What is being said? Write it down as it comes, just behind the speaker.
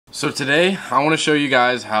So today I want to show you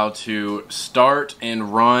guys how to start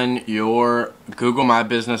and run your Google My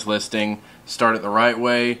Business listing. Start it the right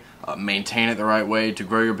way, maintain it the right way to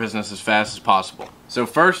grow your business as fast as possible. So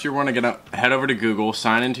first you're going to head over to Google,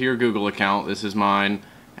 sign into your Google account. This is mine,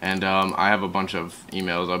 and I have a bunch of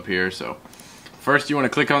emails up here. So first you want to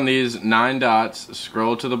click on these 9 dots,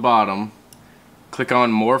 scroll to the bottom, click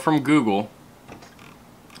on More from Google,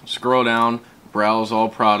 scroll down, browse all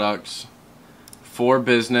products. For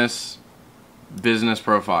business, business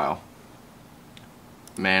profile.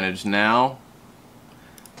 Manage now.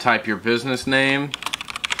 Type your business name.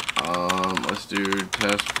 Let's do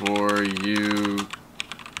test for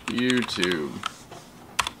YouTube.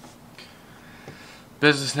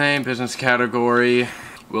 Business name, business category.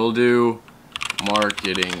 We'll do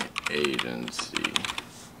marketing agency.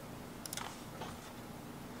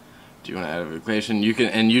 Do you want to add a location? You can,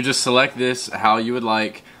 and you just select this how you would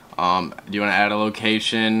like. Do you want to add a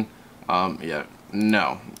location? Yeah,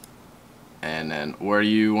 no. And then where do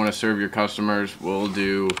you want to serve your customers? We'll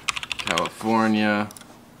do California.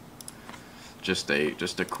 Just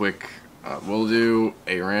a quick. We'll do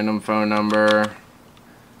a random phone number.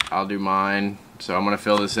 I'll do mine. So I'm gonna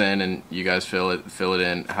fill this in, and you guys fill it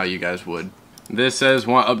in how you guys would. This says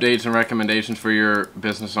want updates and recommendations for your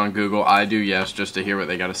business on Google. I do yes, just to hear what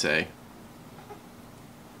they gotta say.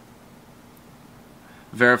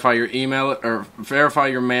 Verify your email or verify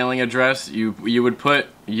your mailing address. You would put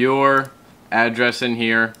your address in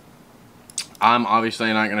here. I'm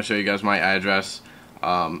obviously not going to show you guys my address,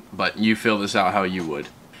 but you fill this out how you would.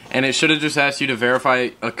 And it should have just asked you to verify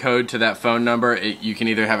a code to that phone number. You can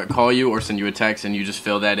either have it call you or send you a text, and you just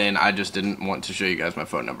fill that in. I just didn't want to show you guys my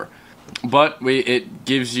phone number. But it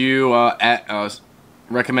gives you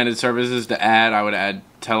recommended services to add. I would add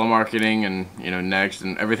telemarketing and next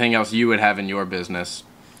and everything else you would have in your business.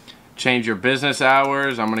 Change your business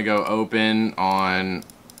hours. I'm gonna go open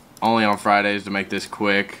only on Fridays to make this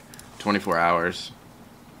quick, 24 hours.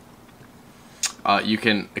 You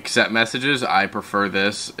can accept messages. I prefer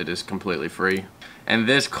this. It is completely free. And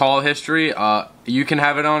this call history, you can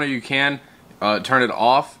have it on or you can turn it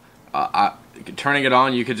off. Turning it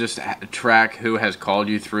on, you could just track who has called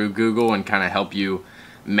you through Google and kind of help you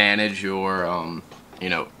manage your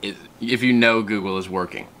if you know Google is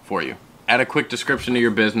working for you. Add a quick description to your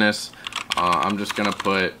business. I'm just gonna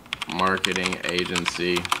put marketing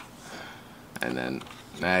agency, and then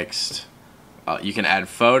next. You can add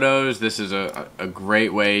photos. This is a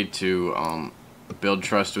great way to build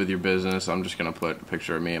trust with your business. I'm just gonna put a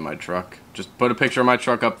picture of me in my truck. Just put a picture of my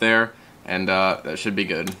truck up there, and that should be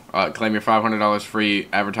good. Claim your $500 free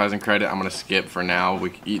advertising credit. I'm gonna skip for now.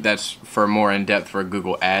 That's for more in depth for a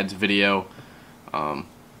Google Ads video.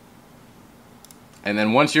 And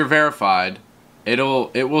then once you're verified, it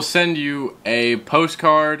will send you a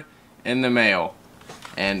postcard in the mail,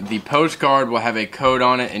 and the postcard will have a code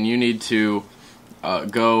on it, and you need to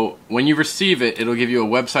go when you receive it. It'll give you a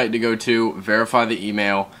website to go to, verify the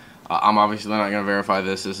email. I'm obviously not going to verify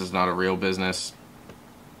this. This is not a real business,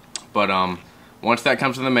 but once that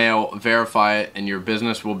comes in the mail, verify it, and your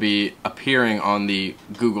business will be appearing on the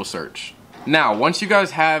Google search. Now, once you guys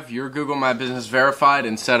have your Google My Business verified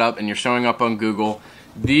and set up and you're showing up on Google,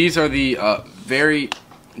 these are the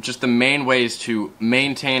just the main ways to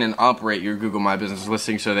maintain and operate your Google My Business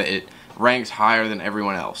listing so that it ranks higher than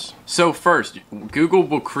everyone else. So first, Google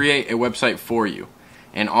will create a website for you.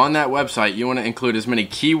 And on that website, you want to include as many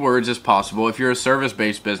keywords as possible. If you're a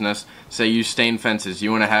service-based business, say you stain fences, you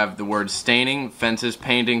want to have the word staining, fences,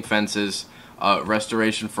 painting fences,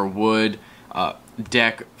 restoration for wood,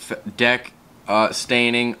 deck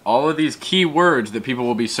staining, all of these keywords that people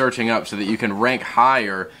will be searching up so that you can rank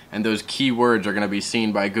higher, and those keywords are going to be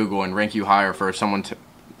seen by Google and rank you higher for if someone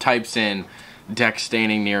types in deck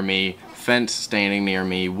staining near me, fence staining near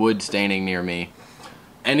me, wood staining near me.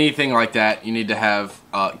 Anything like that, you need to have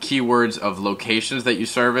keywords of locations that you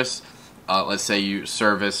service. Let's say you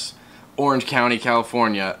service Orange County,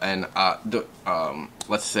 California, and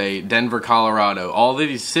let's say Denver, Colorado. All of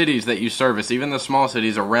these cities that you service, even the small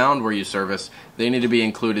cities around where you service, they need to be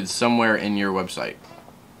included somewhere in your website,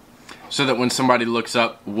 so that when somebody looks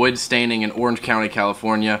up wood staining in Orange County,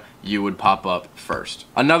 California, you would pop up first.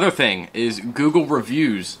 Another thing is Google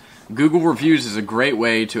reviews. Google reviews is a great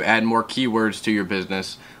way to add more keywords to your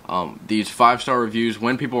business. These 5-star reviews,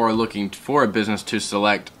 when people are looking for a business to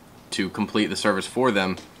select to complete the service for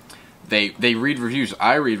them, they read reviews.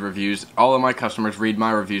 I read reviews. All of my customers read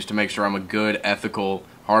my reviews to make sure I'm a good, ethical,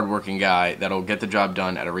 hardworking guy that'll get the job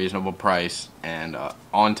done at a reasonable price and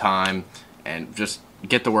on time and just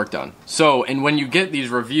get the work done. So, and when you get these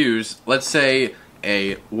reviews, let's say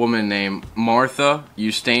a woman named Martha.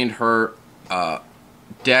 You stained her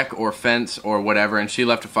deck or fence or whatever, and she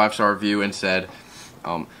left a 5-star review and said,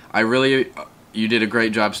 you did a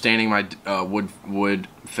great job staining my wood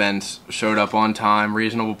fence, showed up on time,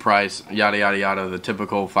 reasonable price, yada yada yada, the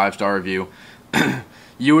typical 5-star review.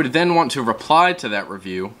 You would then want to reply to that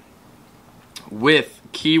review with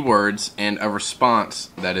keywords and a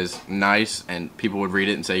response that is nice, and people would read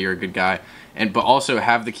it and say you're a good guy, but also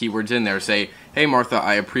have the keywords in there. Say, hey Martha,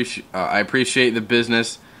 I appreciate the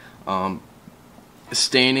business.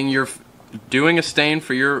 Doing a stain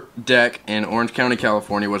for your deck in Orange County,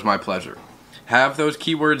 California was my pleasure. Have those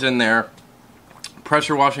keywords in there.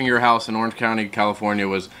 Pressure washing your house in Orange County, California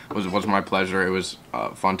was my pleasure. It was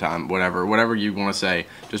a fun time. Whatever you want to say.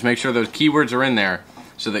 Just make sure those keywords are in there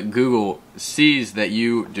so that Google sees that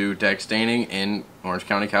you do deck staining in Orange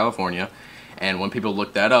County, California. And when people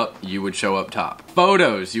look that up, you would show up top.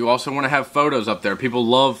 Photos. You also want to have photos up there. People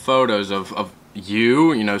love photos of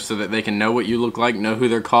you know, so that they can know what you look like, know who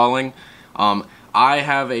they're calling. I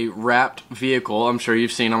have a wrapped vehicle. I'm sure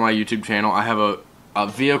you've seen on my YouTube channel. I have a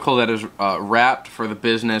vehicle that is wrapped for the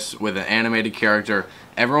business with an animated character.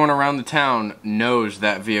 Everyone around the town knows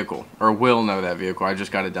that vehicle, or will know that vehicle. I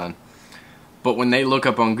just got it done. But when they look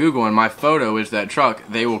up on Google and my photo is that truck,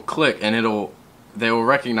 they will click and they will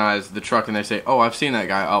recognize the truck, and they say, oh, I've seen that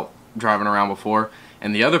guy out driving around before.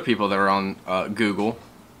 And the other people that are on Google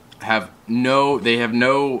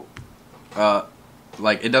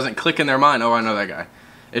like, it doesn't click in their mind, oh, I know that guy.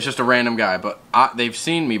 It's just a random guy, but they've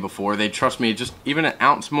seen me before. They trust me just even an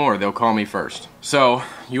ounce more. They'll call me first. So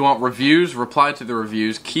you want reviews, reply to the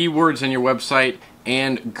reviews, keywords in your website,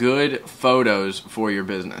 and good photos for your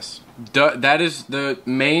business. That is the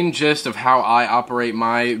main gist of how I operate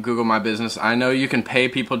my Google My Business. I know you can pay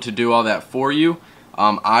people to do all that for you.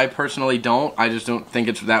 I personally don't. I just don't think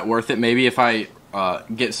it's that worth it. Maybe if I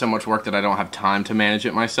get so much work that I don't have time to manage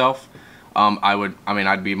it myself,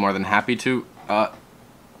 I'd be more than happy to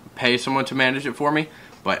pay someone to manage it for me,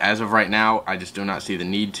 but as of right now, I just do not see the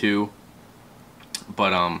need to.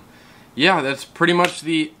 But yeah, that's pretty much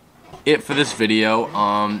it for this video.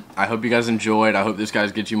 I hope you guys enjoyed. I hope this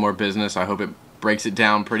guys gets you more business. I hope it breaks it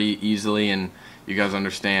down pretty easily and you guys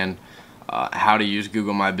understand how to use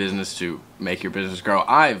Google My Business to make your business grow.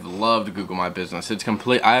 I've loved Google My Business. It's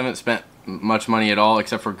complete. I haven't spent much money at all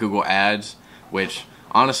except for Google Ads, which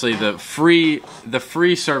honestly, the free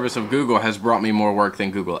service of Google has brought me more work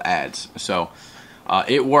than Google Ads. So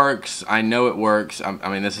it works. I know it works.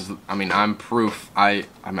 I'm proof.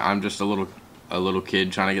 I'm just a little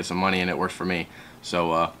kid trying to get some money, and it works for me.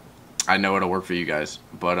 So I know it'll work for you guys.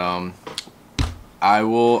 But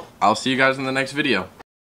I'll see you guys in the next video.